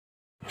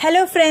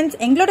Hello friends,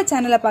 எங்களோட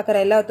சேனலை பார்க்குற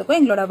எல்லாத்துக்கும்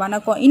எங்களோட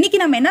வணக்கம். இன்னைக்கு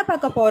நம்ம என்ன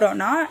பார்க்க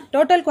போறோம்னா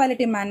total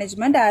quality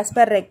management as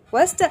per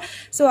request.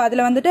 So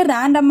அதில் வந்துட்டு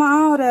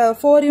ரேண்டமாக ஒரு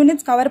 4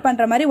 யூனிட்ஸ் கவர்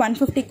பண்ணுற மாதிரி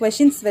 150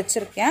 கொஸ்டின்ஸ்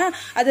வச்சிருக்கேன்.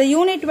 அது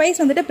யூனிட்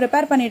வைஸ் வந்துட்டு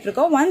ப்ரிப்பேர் பண்ணிட்டு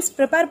இருக்கோம். ஒன்ஸ்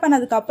ப்ரிப்பேர்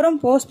பண்ணதுக்கப்புறம்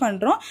போஸ்ட்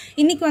பண்ணுறோம்.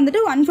 இன்னைக்கு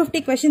வந்துட்டு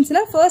 150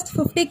 கொஸ்டின்ஸில் ஃபர்ஸ்ட்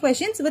 50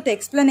 கொஸ்டின்ஸ் வித்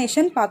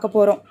எக்ஸ்பிளனேஷன் பார்க்க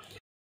போகிறோம்.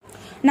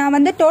 நான்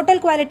வந்து total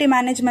quality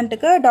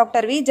மேனேஜ்மெண்ட்டுக்கு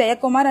doctor V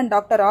Jayakumar and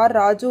doctor R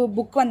Raju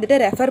book வந்துட்டு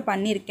ரெஃபர்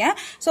பண்ணியிருக்கேன்.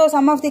 ஸோ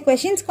சம் ஆஃப் தி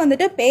கொஸ்டின்ஸ்க்கு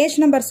வந்துட்டு பேஜ்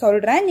நம்பர்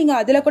சொல்கிறேன்.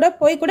 நீங்கள் அதில் கூட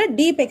போய் கூட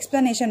டீப்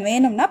எக்ஸ்பிளனேஷன்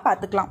வேணும்னா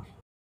பார்த்துக்கலாம்.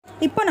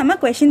 இப்போ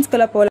நம்ம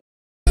கொஸ்டின்ஸ்குள்ளே போகலாம்.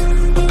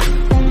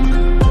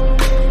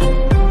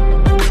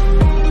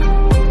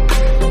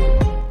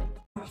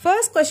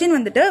 ஃபர்ஸ்ட் கொஸ்டின்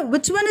வந்துட்டு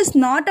which one is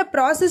not a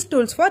process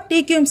tools for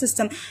TQM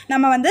system?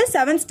 நம்ம வந்து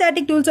 7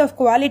 static tools of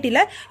qualityல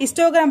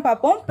histogram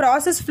பார்ப்போம்,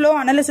 process flow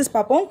analysis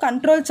பார்ப்போம்,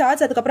 control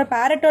charts, அதுக்கப்புறம்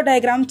Pareto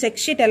diagram, check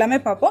sheet எல்லாமே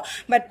பார்ப்போம்.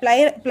 பட்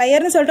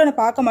பிளையர்னு சொல்லிட்டு ஒன்று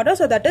பார்க்க மாட்டோம்.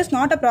 So that is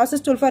not a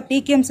process tool for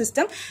TQM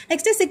system.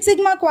 Next 6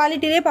 sigma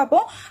குவாலிட்டிலே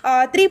பார்ப்போம்.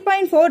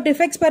 3.4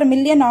 defects per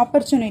million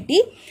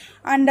opportunity.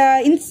 And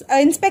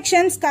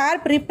inspection,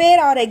 scarp, repair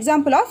are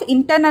example of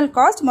internal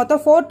cost.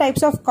 மொத்தம் 4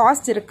 types of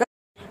cost இருக்கு.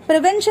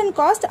 Prevention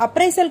cost,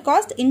 appraisal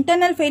cost,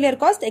 internal failure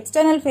cost,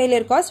 external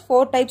failure cost,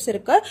 4 types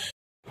இருக்கு.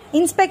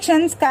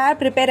 Inspection, scape,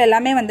 repair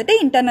எல்லாமே வந்துட்டு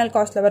internal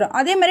காஸ்ட்ல வரும்.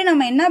 அதே மாதிரி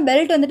நம்ம என்ன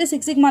பெல்ட் வந்துட்டு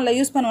 6 சிக்மால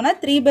யூஸ் பண்ணுவோம்னா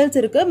 3 பெல்ட்ஸ்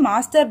இருக்கு.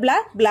 Master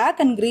black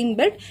and green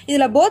belt.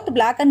 இதுல போத்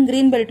பிளாக் அண்ட்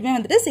கிரீன் பெல்ட்டுமே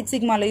வந்துட்டு 6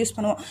 சிக்மால யூஸ்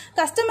பண்ணுவோம்.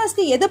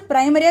 கஸ்டமர்ஸ்க்கு எது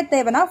பிரைமரியா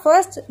தேவைன்னா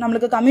ஃபர்ஸ்ட்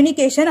நம்மளுக்கு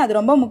கம்யூனிகேஷன், அது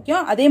ரொம்ப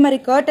முக்கியம். அதே மாதிரி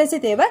கர்டசி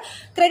தேவை,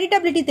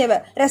 கிரெடிட்டபிலிட்டி தேவை,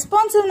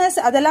 ரெஸ்பான்சிவ்னஸ்,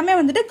 அதெல்லாமே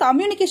வந்துட்டு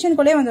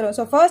கம்யூனிகேஷனுக்குள்ளே வந்துடும்.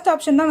 ஸோ ஃபர்ஸ்ட்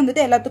ஆப்ஷன் தான்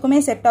வந்துட்டு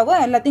எல்லாத்துக்குமே செட்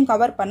ஆகும், எல்லாத்தையும்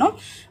கவர் பண்ணும்.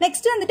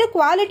 நெக்ஸ்ட் வந்துட்டு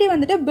குவாலிட்டி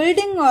வந்துட்டு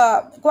பில்டிங்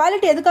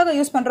குவாலிட்டி எதுக்காக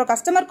யூஸ் பண்றோம்?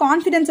 கஸ்டமர்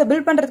கான்ஃபிடன்ஸை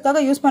பில்ட்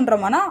பண்றதுக்காக யூஸ்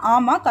பண்றோம்னா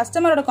ஆமா,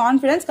 கஸ்டமரோட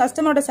கான்ஃபிடன்ஸ்,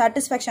 கஸ்டமரோட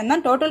சாட்டிஸ்ஃபேக்ஷன்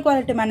தான் டோட்டல்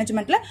குவாலிட்டி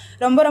மேனேஜ்மெண்ட்ல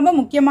ரொம்ப ரொம்ப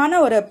முக்கியமான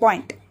ஒரு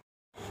பாயிண்ட்.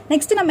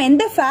 நெக்ஸ்ட் நம்ம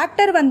எந்த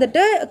ஃபேக்டர்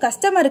வந்துட்டு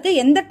கஸ்டமருக்கு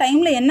எந்த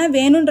டைம்ல என்ன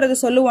வேணும்ன்றது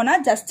சொல்லுவோம்னா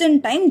ஜஸ்ட் இன்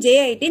டைம்,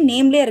 JIT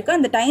நேம்லேயே இருக்கு.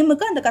 அந்த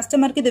டைமுக்கு அந்த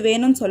கஸ்டமருக்கு இது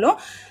வேணும்னு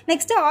சொல்லுவோம்.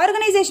 நெக்ஸ்ட்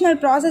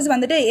ஆர்கனைசேஷனல் ப்ராசஸ்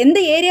வந்துட்டு எந்த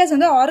ஏரியாஸ்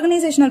வந்து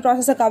ஆர்கனைசேஷனல்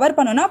ப்ராசஸை கவர்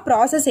பண்ணணும்னா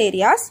ப்ராசஸ்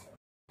ஏரியாஸ்.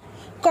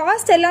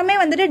 காஸ்ட் எல்லாமே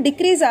வந்துட்டு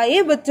டிக்ரீஸ் ஆகி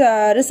with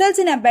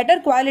results in a better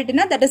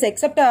குவாலிட்டினா that is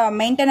accept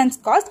maintenance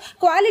cost.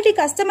 Quality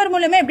customer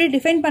மூலமா எப்படி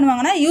டிஃபைன்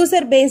பண்ணுவாங்கன்னா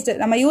யூசர் பேஸ்டு,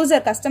 நம்ம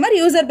customer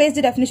user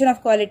based definition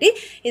of quality.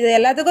 இது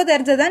எல்லாத்துக்கும்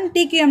தெரிஞ்சதான்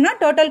TQMனா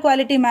டோட்டல்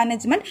குவாலிட்டி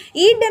மேனேஜ்மெண்ட்.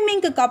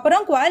 டெம்மிங்க்கு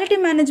அப்புறம் குவாலிட்டி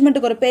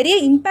மேனேஜ்மெண்ட்டுக்கு ஒரு பெரிய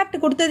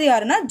இம்பாக்ட் கொடுத்தது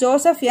யாருன்னா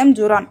ஜோசப் எம்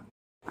ஜூரான்.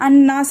 அண்ட்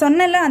நான்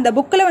சொன்னல அந்த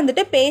புக்கில்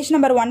வந்துட்டு பேஜ்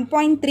நம்பர்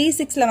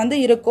 1.36 வந்து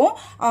இருக்கும்.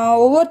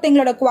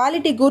 ஒவ்வொருத்தங்களோட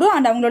குவாலிட்டி குரு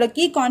அண்ட் அவங்களோட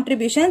கீ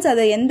கான்ட்ரிபியூஷன்ஸ்,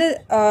 அது எந்த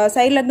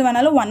சைட்ல இருந்து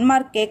வேணாலும் 1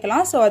 மார்க்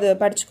கேட்கலாம். ஸோ அது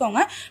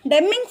படிச்சுக்கோங்க.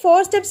 டெம்மிங்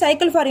 4 ஸ்டெப்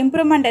சைக்கிள் ஃபார்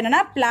இம்ப்ரூவ்மெண்ட்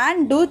என்னன்னா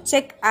plan, two,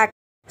 check, act.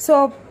 So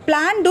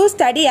plan, two,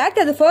 study,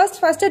 act அது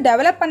ஃபர்ஸ்ட்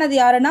டெவலப் பண்ணது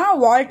யாருன்னா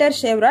வால்டர்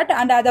ஷேவ்ராட்.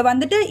 அண்ட் அதை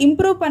வந்துட்டு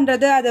இம்ப்ரூவ்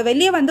பண்றது, அதை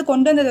வெளியே வந்து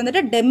கொண்டு வந்தது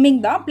வந்துட்டு டெம்மிங்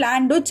தான்.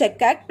 Plan, two,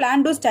 check, act,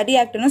 plan, two, study,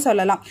 ஆக்ட்னு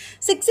சொல்லலாம்.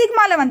 6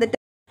 சிக்மால வந்துட்டு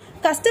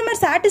கஸ்டமர்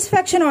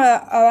சாட்டிஸ்ஃபேக்ஷன்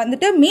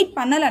வந்துட்டு மீட்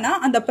பண்ணலன்னா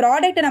அந்த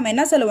ப்ராடக்ட்டை நம்ம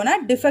என்ன சொல்லுவோம்னா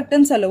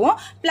டிஃபெக்ட்னு சொல்லுவோம்.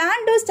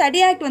 பிளான் டு ஸ்டடி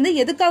ஆக்ட் வந்து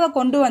எதுக்காக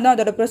கொண்டு வந்தோம்?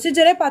 அதோட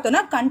ப்ரொசீஜரே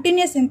பார்த்தோம்னா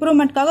கண்டினியூஸ்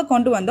இம்ப்ரூவ்மெண்ட்காக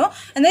கொண்டு வந்தோம்.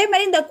 அதே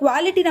மாதிரி இந்த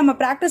குவாலிட்டி நம்ம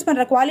ப்ராக்டிஸ்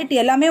பண்ற குவாலிட்டி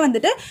எல்லாமே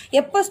வந்துட்டு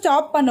எப்போ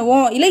ஸ்டாப்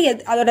பண்ணுவோம், இல்லை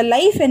அதோட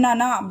லைஃப்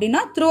என்னன்னா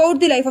அப்படின்னா through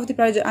out the life of the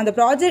project.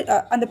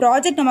 அந்த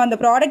ப்ராஜெக்ட் நம்ம அந்த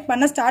ப்ராடக்ட்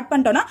பண்ண ஸ்டார்ட்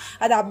பண்ணிட்டோம்னா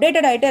அது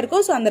அப்டேட்டட் ஆகிட்டே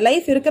இருக்கும். ஸோ அந்த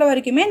லைஃப் இருக்கிற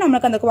வரைக்குமே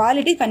நமக்கு அந்த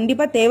குவாலிட்டி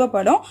கண்டிப்பாக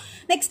தேவைப்படும்.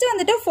 நெக்ஸ்ட்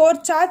வந்துட்டு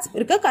 4 சார்ட்ஸ்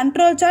இருக்கு.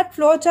 Control chart,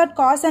 flow chart,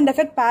 cause and effect,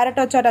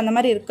 Pareto chart அந்த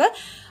மாதிரி இருக்கு.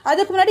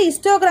 அதுக்கு முன்னாடி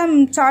ஹிஸ்டோகிராம்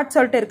சார்ட்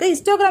சொல்லிட்டு இருக்கு.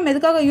 ஹிஸ்டோகிராம்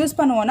எதுக்காக யூஸ்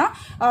பண்ணுவோம்னா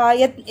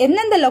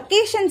எந்தெந்த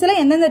லொகேஷன்ஸ்ல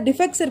எந்தெந்த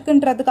டிஃபெக்ட்ஸ்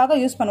இருக்குன்றதுக்காக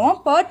யூஸ் பண்ணுவோம்.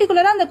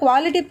 பர்டிகுலரா அந்த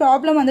குவாலிட்டி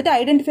ப்ராப்ளம் வந்துட்டு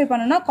ஐடென்டிஃபை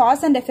பண்ணணும்னா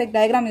cause and effect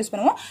diagram use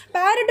பண்ணுவோம்.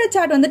 Pareto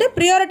சார்ட் வந்துட்டு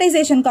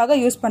ப்ரியாரிட்டைசேஷனுக்காக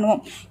யூஸ்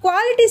பண்ணுவோம்.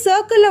 குவாலிட்டி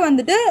சர்க்கிள்ல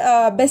வந்துட்டு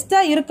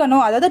பெஸ்டா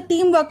இருக்கணும், அதாவது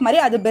டீம் ஒர்க்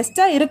மாதிரி அது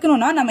பெஸ்டா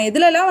இருக்கணும்னா நம்ம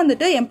எதுலலாம்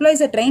வந்துட்டு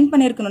எம்ப்ளாயிஸை ட்ரெயின்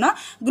பண்ணிருக்கணும்னா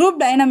குரூப்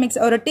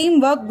டைனாமிக்ஸ், ஒரு டீம்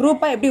ஒர்க்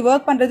குரூப்பா எப்படி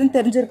ஒர்க் பண்றதுன்னு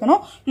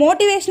தெரிஞ்சிருக்கணும்.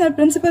 மோட்டிவேஷனல்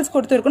பிரின்சிபல்ஸ்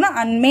கொடுத்துருக்கணும்.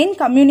 And main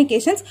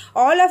communications.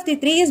 All of the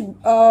 3 is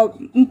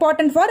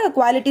important for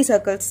quality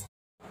circles.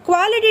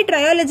 Quality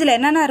ட்ரையாலஜியில்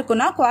என்னென்ன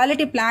இருக்குன்னா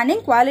quality planning,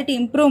 quality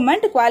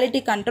improvement, quality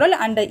control.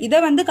 And இதை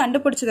வந்து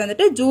கண்டுபிடிச்சது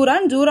வந்துட்டு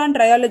ஜூரான்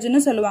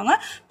ட்ரையாலஜின்னு சொல்லுவாங்க.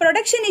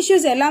 ப்ரொடக்ஷன்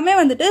இஷ்யூஸ் எல்லாமே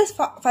வந்துட்டு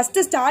ஃபர்ஸ்ட்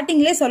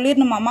ஸ்டார்டிங்லேயே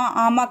சொல்லிடணுமாமா?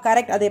 ஆமா,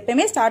 கரெக்ட். அது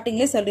எப்பயுமே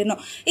ஸ்டார்டிங்லேயே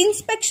சொல்லிடணும்.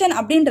 இன்ஸ்பெக்ஷன்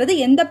அப்படின்றது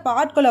எந்த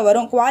பார்ட்குள்ள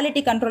வரும்?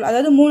 Quality control.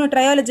 அதாவது 3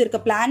 ட்ரையாலஜி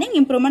இருக்கு, பிளானிங்,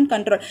 இம்ப்ரூவ்மெண்ட்,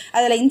 கண்ட்ரோல்.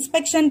 அதில்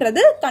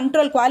இன்ஸ்பெக்ஷன்றது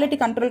கண்ட்ரோல், குவாலிட்டி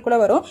கண்ட்ரோல்குள்ள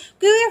வரும்.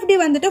 QFD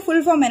வந்துட்டு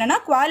ஃபுல் ஃபார்ம் என்னன்னா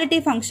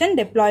quality function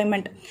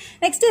deployment.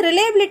 Next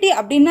reliability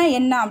அப்படின்னா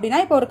என்ன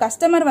அப்படின்னா இப்போ ஒரு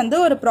கஸ்டமர் வந்து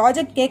ஒரு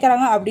ப்ராஜெக்ட்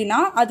கேட்குறாங்க அப்படின்னா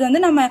அது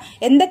வந்து நம்ம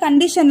எந்த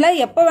கண்டிஷனில்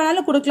எப்போ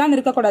வேணாலும் கொடுக்கலாம்னு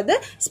இருக்கக்கூடாது.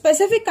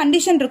 ஸ்பெசிஃபிக்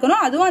கண்டிஷன்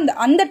இருக்கணும். அதுவும்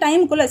அந்த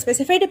டைமுக்குள்ளே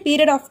ஸ்பெசிஃபைடு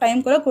பீரியட் ஆஃப்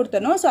டைமுக்குள்ளே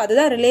கொடுத்துடணும். ஸோ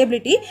அதுதான்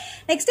ரிலேபிலிட்டி.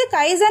 நெக்ஸ்ட்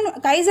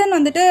கைசன்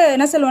வந்துட்டு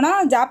என்ன சொல்லுவோம்னா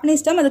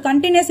ஜாப்பனீஸ் டேர்ம், அது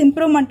கண்டினியூஸ்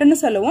இம்ப்ரூவ்மெண்ட்னு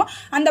சொல்லுவோம்.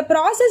 அந்த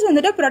ப்ராசஸ்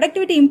வந்துட்டு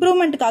ப்ரொடக்டிவிட்டி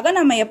இம்ப்ரூவ்மெண்ட்டுக்காக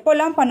நம்ம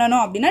எப்போல்லாம்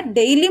பண்ணணும் அப்படின்னா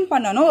டெய்லியும்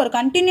பண்ணணும். ஒரு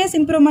கண்டினியூஸ்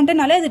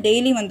இம்ப்ரூவ்மெண்ட்னாலே அது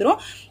டெய்லி வந்துடும்.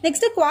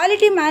 நெக்ஸ்ட்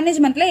குவாலிட்டி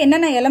மேனேஜ்மெண்ட்ல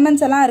என்னென்ன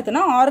எலமெண்ட்ஸ் எல்லாம்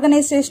இருக்குன்னா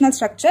ஆர்கனைசேஷனல்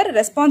ஸ்ட்ரக்சர்,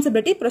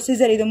 ரெஸ்பான்சிபிலிட்டி,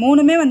 ப்ரொசீஜர், இது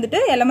மூணுமே வந்துட்டு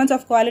எலமெண்ட்ஸ்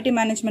ஆஃப் குவாலிட்டி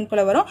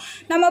மேனேஜ்மெண்ட்குள்ள வரும்.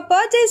 நம்ம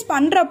பர்ச்சேஸ்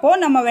பண்றப்போ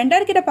நம்ம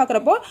வெண்டர் கிட்ட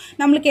பாக்குறப்போ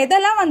நம்மளுக்கு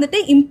எதெல்லாம் வந்துட்டு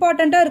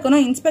இம்பார்ட்டண்டா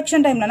இருக்கணும்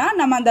இன்ஸ்பெக்ஷன் டைம்லனா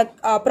நம்ம அந்த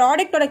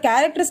ப்ராடக்டோட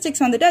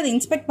கேரக்டரிஸ்டிக்ஸ் வந்துட்டு அது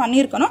இன்ஸ்பெக்ட்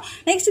பண்ணியிருக்கணும்.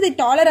 Next the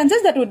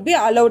tolerances that would be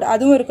allowed,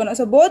 அதுவும் இருக்கணும்.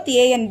 So both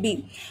A and B.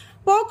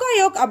 Poco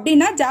yoke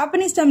அப்படின்னா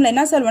ஜாப்பனீஸ் டேர்ம்ல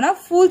என்ன சொல்லுவோம்னா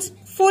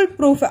ஃபுல்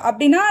ப்ரூஃப்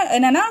அப்படின்னா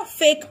என்னன்னா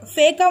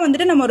ஃபேக்கா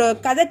வந்துட்டு நம்ம ஒரு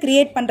கதை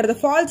கிரியேட் பண்றது,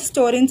 ஃபால்ஸ்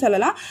ஸ்டோரின்னு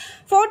சொல்லலாம்.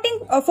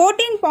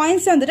 14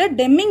 பாயிண்ட்ஸ் வந்துட்டு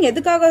டெம்மிங்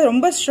எதுக்காக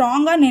ரொம்ப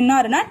ஸ்ட்ராங்கா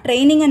நின்னாருன்னா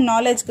ட்ரைனிங் அண்ட்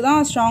நாலேஜ்க்கு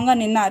தான் ஸ்ட்ராங்கா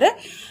நின்னாரு.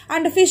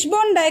 அண்ட்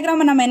ஃபிஷ்போன்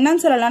டயக்ராம் நம்ம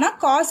என்னன்னு சொல்லலாம்னா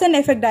காஸ் அண்ட்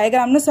எஃபெக்ட்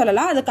டயக்ராம்னு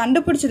சொல்லலாம். அதை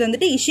கண்டுபிடிச்சது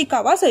வந்துட்டு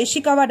இஷிகாவா. ஸோ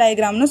இஷிகாவா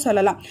டயக்ராம்னு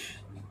சொல்லலாம்.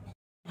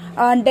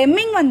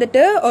 டெம்மிங்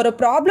வந்துட்டு ஒரு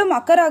ப்ராப்ளம்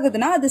அக்கர்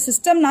ஆகுதுன்னா அது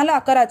சிஸ்டம்னால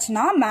அக்கர்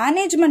ஆச்சுன்னா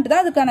மேனேஜ்மெண்ட்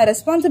தான் அதுக்கான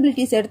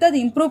ரெஸ்பான்சிபிலிட்டிஸ் எடுத்து அது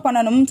இம்ப்ரூவ்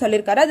பண்ணணும்னு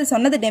சொல்லியிருக்காரு. அது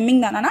சொன்னது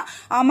டெம்மிங் தானா?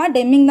 ஆமா,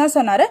 டெம்மிங் தான்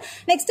சொன்னாரு.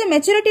 Next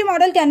maturity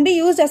model can be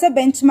used as a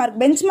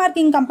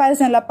benchmarking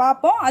கம்பேரிசன்ல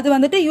பார்ப்போம். அது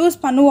வந்துட்டு யூஸ்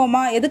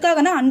பண்ணுவோமா,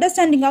 எதுக்காகனா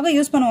அண்டர்ஸ்டாண்டிங்காக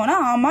யூஸ் பண்ணுவோம்னா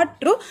ஆமா,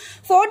 true.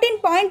 14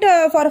 point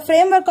for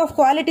frame work of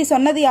quality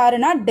சொன்னது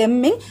யாருன்னா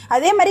டெம்மிங்.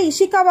 அதே மாதிரி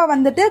இஷிகாவா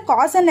வந்துட்டு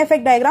cause and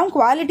effect diagram,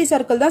 quality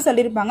circle தான்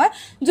சொல்லியிருப்பாங்க.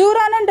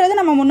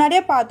 ஜூரானன்றது நம்ம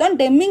முன்னாடியே பார்த்தோம்.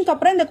 டெம்மிங்க்கு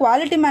அப்புறம் இந்த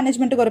குவாலிட்டி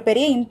மேனேஜ்மெண்ட்டுக்கு ஒரு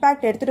பெரிய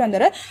இம்பாக்ட் எடுத்துட்டு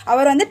வந்தாரு.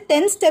 அவர் வந்து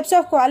 10 ஸ்டெப்ஸ்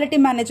ஆஃப் குவாலிட்டி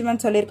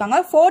மேனேஜ்மெண்ட் சொல்லியிருக்காங்க.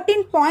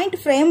 14 பாயிண்ட்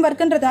ஃப்ரேம்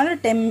ஒர்க்ன்றதுனால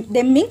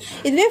டெம்மிங்.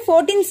 இதுவே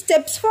 14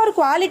 ஸ்டெப்ஸ் ஃபார்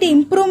குவாலிட்டி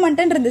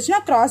இம்ப்ரூவ்மெண்ட் இருந்துச்சுன்னா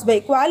cross by.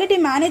 Quality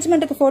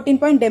மேனேஜ்மெண்ட்டுக்கு 14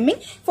 point டெம்மிங்,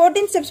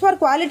 14 steps for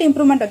quality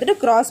improvement வந்துட்டு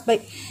cross by.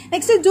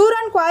 Next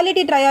ஜூரான்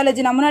quality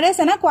trilogy. நம்ம முன்னாடியே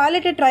சொன்னா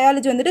குவாலிட்டி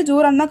ட்ரையாலஜி வந்துட்டு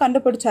ஜூரான் தான்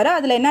கண்டுபிடிச்சாரு.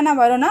 அதுல என்னென்ன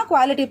வரும்னா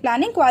quality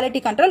planning,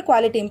 quality control,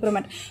 quality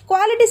improvement.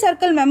 Quality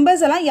circle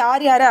members எல்லாம்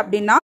யார் யாரு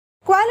அப்படின்னா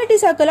quality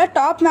circle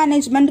top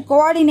management,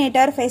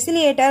 coordinator,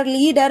 facilitator,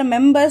 leader,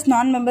 members,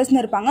 நான்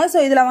மெம்பர்ஸ்னு இருப்பாங்க. ஸோ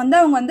இதில் வந்து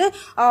அவங்க வந்து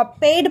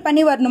பெய்டு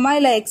பண்ணி வரணுமா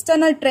இல்லை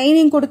எக்ஸ்டர்னல்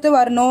ட்ரைனிங் கொடுத்து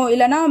வரணும்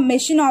இல்லைனா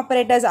மெஷின்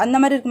ஆப்ரேட்டர்ஸ் அந்த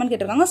மாதிரி இருக்குமான்னு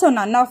கேட்டிருக்காங்க. So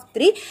none of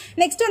 3.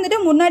 நெக்ஸ்ட் வந்துட்டு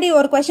முன்னாடி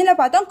ஒரு கொஸ்டினில்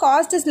பார்த்தோம்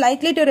cost is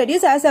likely to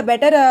reduce as a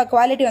better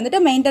quality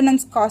வந்துட்டு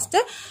maintenance cost.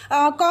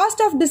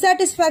 Cost of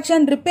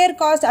dissatisfaction, repair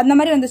cost அந்த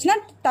மாதிரி வந்துச்சுன்னா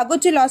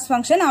தகுச்சி லாஸ்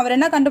ஃபங்க்ஷன். அவர்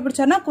என்ன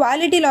கண்டுபிடிச்சார்னா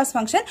குவாலிட்டி லாஸ்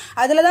ஃபங்க்ஷன்.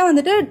 அதில் தான்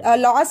வந்துட்டு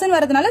லாஸ்ன்னு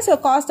வரதுனால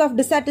so cost of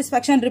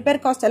dissatisfaction,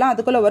 repair cost எல்லாம்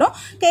அதுக்குள்ள வரும்.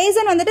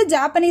 கைசன் வந்துட்டு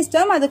ஜாப்பனீஸ்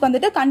டேர்ம், அதுக்கு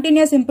வந்துட்டு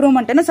கண்டினியூஸ்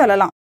இம்ப்ரூவ்மெண்ட்னு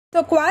சொல்லலாம்.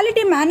 ஸோ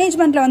குவாலிட்டி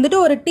மேனேஜ்மெண்ட்ல வந்துட்டு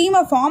ஒரு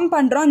டீமை ஃபார்ம்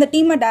பண்றோம், அந்த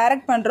டீமை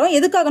டைரக்ட் பண்றோம்.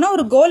 எதுக்காகனா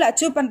ஒரு கோல்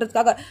அச்சீவ்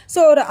பண்றதுக்காக. ஸோ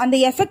ஒரு அந்த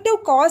எஃபெக்டிவ்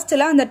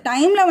காஸ்ட்ல அந்த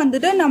டைம்ல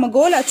வந்துட்டு நம்ம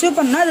கோல் அச்சீவ்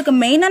பண்ணா அதுக்கு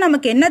மெயினா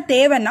நமக்கு என்ன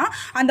தேவைன்னா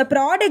அந்த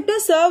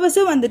ப்ராடக்ட்டும்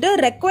சர்வீஸும் வந்துட்டு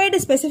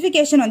ரெக்வயர்டு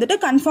ஸ்பெசிஃபிகேஷன் வந்துட்டு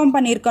கன்ஃபார்ம்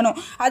பண்ணியிருக்கணும்.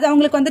 அது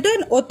அவங்களுக்கு வந்துட்டு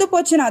ஒத்து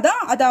போச்சுன்னா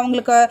தான் அது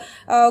அவங்களுக்கு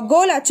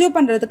கோல் அச்சீவ்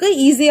பண்றதுக்கு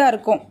ஈஸியா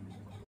இருக்கும்.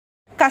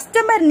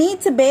 கஸ்டமர்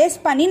நீட்ஸ் பேஸ்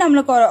பண்ணி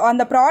நம்மளுக்கு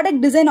அந்த ப்ராடக்ட்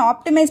டிசைன்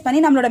ஆப்டிமைஸ் பண்ணி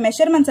நம்மளோட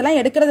மெஷர்மெண்ட்ஸ் எல்லாம்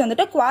எடுக்கிறது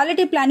வந்துட்டு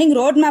குவாலிட்டி பிளானிங்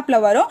ரோட் மேப்ல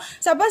வரும்.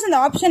 சப்போஸ் இந்த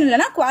ஆப்ஷன்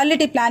இல்லைன்னா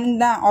குவாலிட்டி பிளானிங்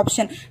தான்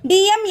ஆப்ஷன்.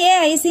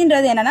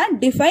 DMAICன்றது என்னன்னா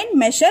define,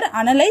 measure,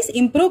 analyse,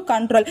 improve,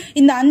 control.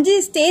 இந்த 5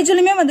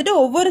 ஸ்டேஜ்லுமே வந்துட்டு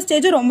ஒவ்வொரு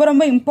ஸ்டேஜும் ரொம்ப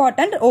ரொம்ப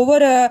இம்பார்ட்டன்ட்.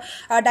 ஒவ்வொரு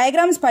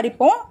டயக்ராம்ஸ்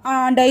படிப்போம்.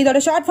 அண்ட்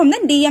இதோட ஷார்ட் ஃபார்ம்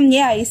தான்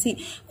DMAIC.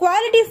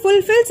 Quality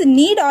fulfils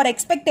NEET R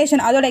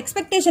expectation. அதோட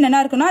எக்ஸ்பெக்டேஷன்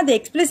என்ன இருக்குன்னா அது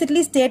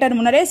எக்ஸ்பிளிசிட்லி ஸ்டேட்டட்,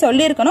 முன்னாடியே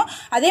சொல்லியிருக்கணும்.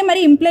 அதே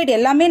மாதிரி இம்ப்ளைட்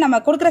எல்லாமே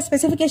நம்ம கொடுக்குற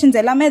ஸ்பெசிஃபிகேஷன்ஸ்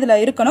எல்லாமே இதுல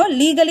இருக்கணும்.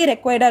 லீகலி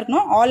ரெக்வயர்டா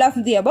இருக்கணும். All of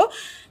the above.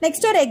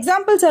 Next ஒரு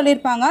எக்ஸாம்பிள்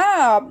சொல்லியிருப்பாங்க.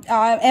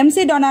 MC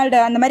டொனால்டு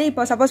அந்த மாதிரி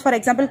இப்போ சப்போஸ் ஃபார்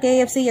எக்ஸாம்பிள்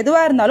KFC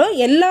எதுவாக இருந்தாலும்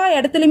எல்லா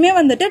இடத்துலையுமே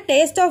வந்துட்டு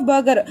டேஸ்ட் ஆஃப்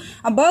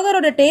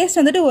பர்கரோட டேஸ்ட்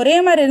வந்துட்டு ஒரே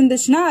மாதிரி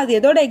இருந்துச்சுன்னா அது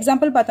எதோட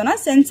எக்ஸாம்பிள் பார்த்தோம்னா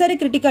sensory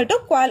critical to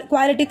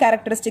quality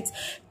characteristics.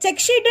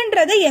 Check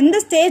ஷீட்ன்றது எந்த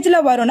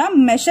ஸ்டேஜ்ல வரும்னா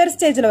மெஷர்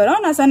ஸ்டேஜ்ல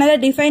வரும். நான் சொன்னது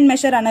டிஃபைன்,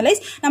 மெஷர்,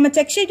 அனலைஸ். நம்ம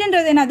செக்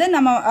ஷீட்ன்றது என்னது,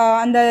 நம்ம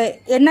அந்த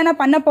என்னென்ன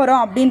பண்ண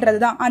போறோம்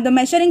அப்படின்றது தான். அந்த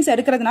மெஷரிங்ஸ்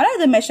எடுக்கிறதுனால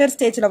அது மெஷர்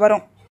ஸ்டேஜ்ல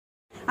வரும்.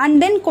 அண்ட்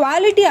தென்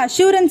குவாலிட்டி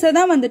அஷூரன்ஸ்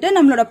தான் வந்துட்டு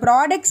நம்மளோட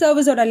ப்ராடக்ட்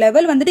சர்வீஸோட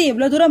லெவல் வந்துட்டு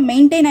எவ்வளவு தூரம்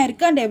மெயின்டைன்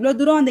ஆயிருக்கு அண்ட் எவ்வளவு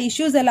தூரம் அந்த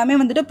இஷ்யூஸ் எல்லாமே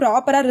வந்துட்டு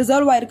ப்ராப்பரா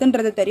ரிசால்வ்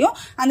ஆயிருக்குன்றது தெரியும்.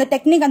 அந்த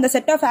டெக்னிக், அந்த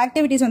செட் ஆஃப்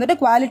ஆக்டிவிட்டிஸ் வந்துட்டு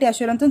குவாலிட்டி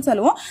அஷூரன்ஸ்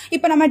சொல்லுவோம்.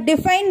 இப்போ நம்ம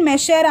define,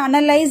 measure,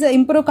 analyse,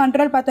 improve,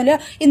 control பார்த்தோம் இல்லையா.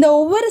 இந்த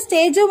ஒவ்வொரு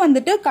ஸ்டேஜும்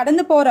வந்துட்டு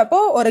கடந்து போறப்போ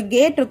ஒரு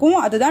கேட் இருக்கும்,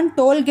 அதுதான்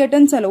டோல்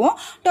கேட்னு சொல்லுவோம்.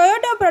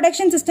 டொயோட்டா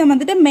ப்ரொடக்ஷன் சிஸ்டம்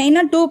வந்துட்டு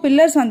மெயினா 2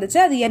 பில்லர்ஸ் வந்துச்சு.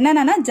 அது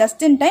என்னன்னா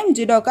ஜஸ்ட் இன் டைம்,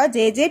 ஜிடோகா,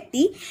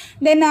 JJT.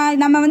 தென்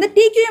நம்ம வந்து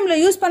TQMல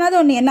யூஸ்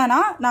பண்ணாத ஒன்று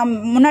என்னன்னா நான்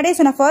முன்னாடியே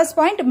சொன்ன சொன்ன ஃபர்ஸ்ட்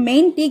பாயிண்ட்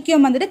மெயின்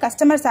டிக்யூஎம் வந்துட்டு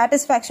கஸ்டமர்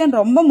சாட்டிஸ்ஃபேக்ஷன்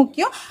ரொம்ப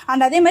முக்கியம்.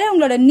 அண்ட் அதே மாதிரி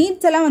உங்களோட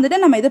நீட்ஸ் எல்லாம் வந்துட்டு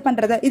நம்ம இது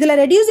பண்றது. இதுல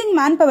ரெடியூசிங்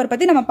மேன் பவர்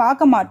பத்தி நம்ம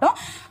பார்க்க மாட்டோம்.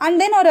 அண்ட்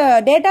தென் ஒரு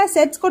டேட்டா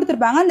செட்ஸ்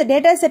கொடுத்துருப்பாங்க. அந்த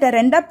டேட்டா செட்டை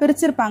 2ஆ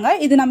பிரிச்சிருப்பாங்க.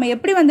 இது நம்ம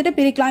எப்படி வந்துட்டு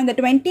பிரிக்கலாம், இந்த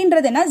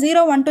 20ன்றது என்ன,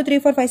 0 1 2 3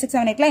 4 5 6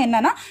 7 8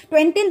 என்னன்னா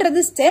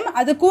 20ன்றது ஸ்டெம்,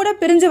 அது கூட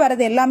பிரிஞ்சு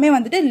வரது எல்லாமே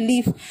வந்துட்டு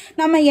லீஃப்.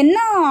 நம்ம என்ன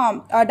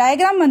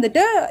டயக்ராம்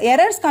வந்துட்டு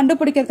எரர்ஸ்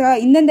கண்டுபிடிக்கிறதுக்காக,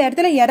 இந்த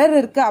இடத்துல எரர்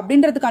இருக்கு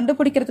அப்படின்றது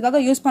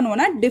கண்டுபிடிக்கிறதுக்காக யூஸ்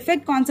பண்ணுவோம்னா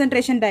டிஃபெக்ட்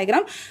கான்சென்ட்ரேஷன்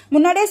டயக்ராம்.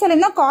 முன்னாடியே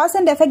சொல்லியிருந்தோம் காஸ்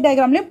அண்ட் எஃபெக்ட்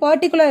டயக்ராம்லயும்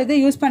பர்டிகுலர் இது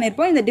யூஸ்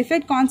பண்ணிருப்போம். இந்த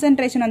டிஃபெக்ட்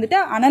கான்சென்ட்ரேஷன் வந்துட்டு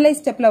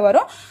அனலைஸ் ஸ்டெப்ல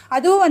வரும்.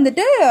 அதுவும்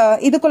வந்துட்டு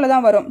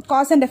இதுக்குள்ளதான் வரும்,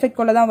 காஸ் அண்ட் எஃபெக்ட்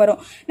குள்ளதான்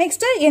வரும்.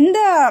 நெக்ஸ்ட் எந்த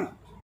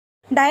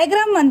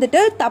டயக்ராம்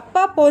வந்துட்டு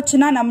தப்பா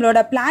போச்சுன்னா, நம்மளோட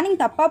பிளானிங்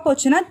தப்பா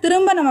போச்சுன்னா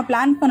திரும்ப நம்ம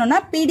பிளான் பண்ணோம்னா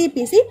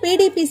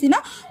பிடிபிசினா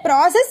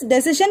ப்ராசஸ்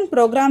டெசிஷன்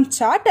ப்ரோக்ராம்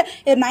சார்ட்.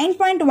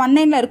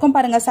 9.19ல இருக்கும்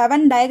பாருங்க,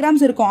 7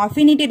 டயக்ராம்ஸ் இருக்கும்.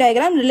 Affinity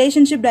diagram,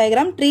 relationship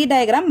diagram, tree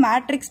diagram,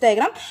 matrix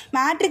diagram,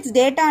 matrix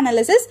data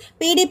analysis,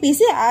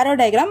 பிடிபிசி, ஆரோ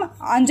டயக்ராம்,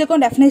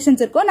 5க்கும்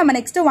டெஃபினேஷன்ஸ் இருக்கும். நம்ம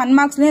நெக்ஸ்ட் 1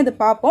 மார்க்ஸ்லயும் இது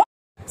பார்ப்போம்.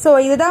 ஸோ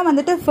இதுதான்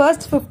வந்துட்டு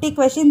first 50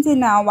 questions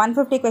in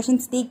 150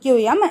 questions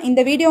TQM.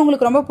 இந்த வீடியோ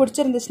உங்களுக்கு ரொம்ப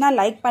பிடிச்சிருந்துச்சுன்னா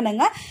லைக்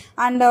பண்ணுங்க.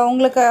 அண்ட்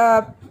உங்களுக்கு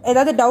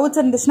ஏதாவது டவுட்ஸ்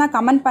இருந்துச்சுன்னா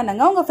கமெண்ட்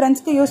பண்ணுங்க. உங்க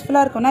ஃப்ரெண்ட்ஸ்க்கு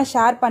யூஸ்ஃபுல்லாக இருக்கும்னா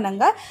ஷேர்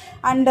பண்ணுங்க.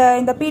 அண்ட்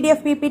இந்த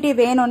பிடிஎஃப் பிபிடி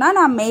வேணும்னா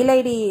நான் மெயில்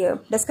ஐடி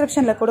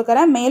டிஸ்கிரிப்ஷனில்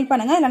கொடுக்குறேன், மெயில்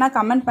பண்ணுங்க, இல்லைனா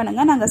கமெண்ட்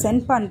பண்ணுங்க, நாங்கள்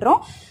சென்ட்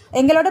பண்ணுறோம்.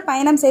 எங்களோட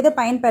பயணம் செய்து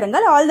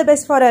பயன்பெறுங்கள். All the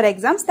best for our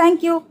exams.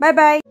 Thank you. By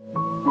by.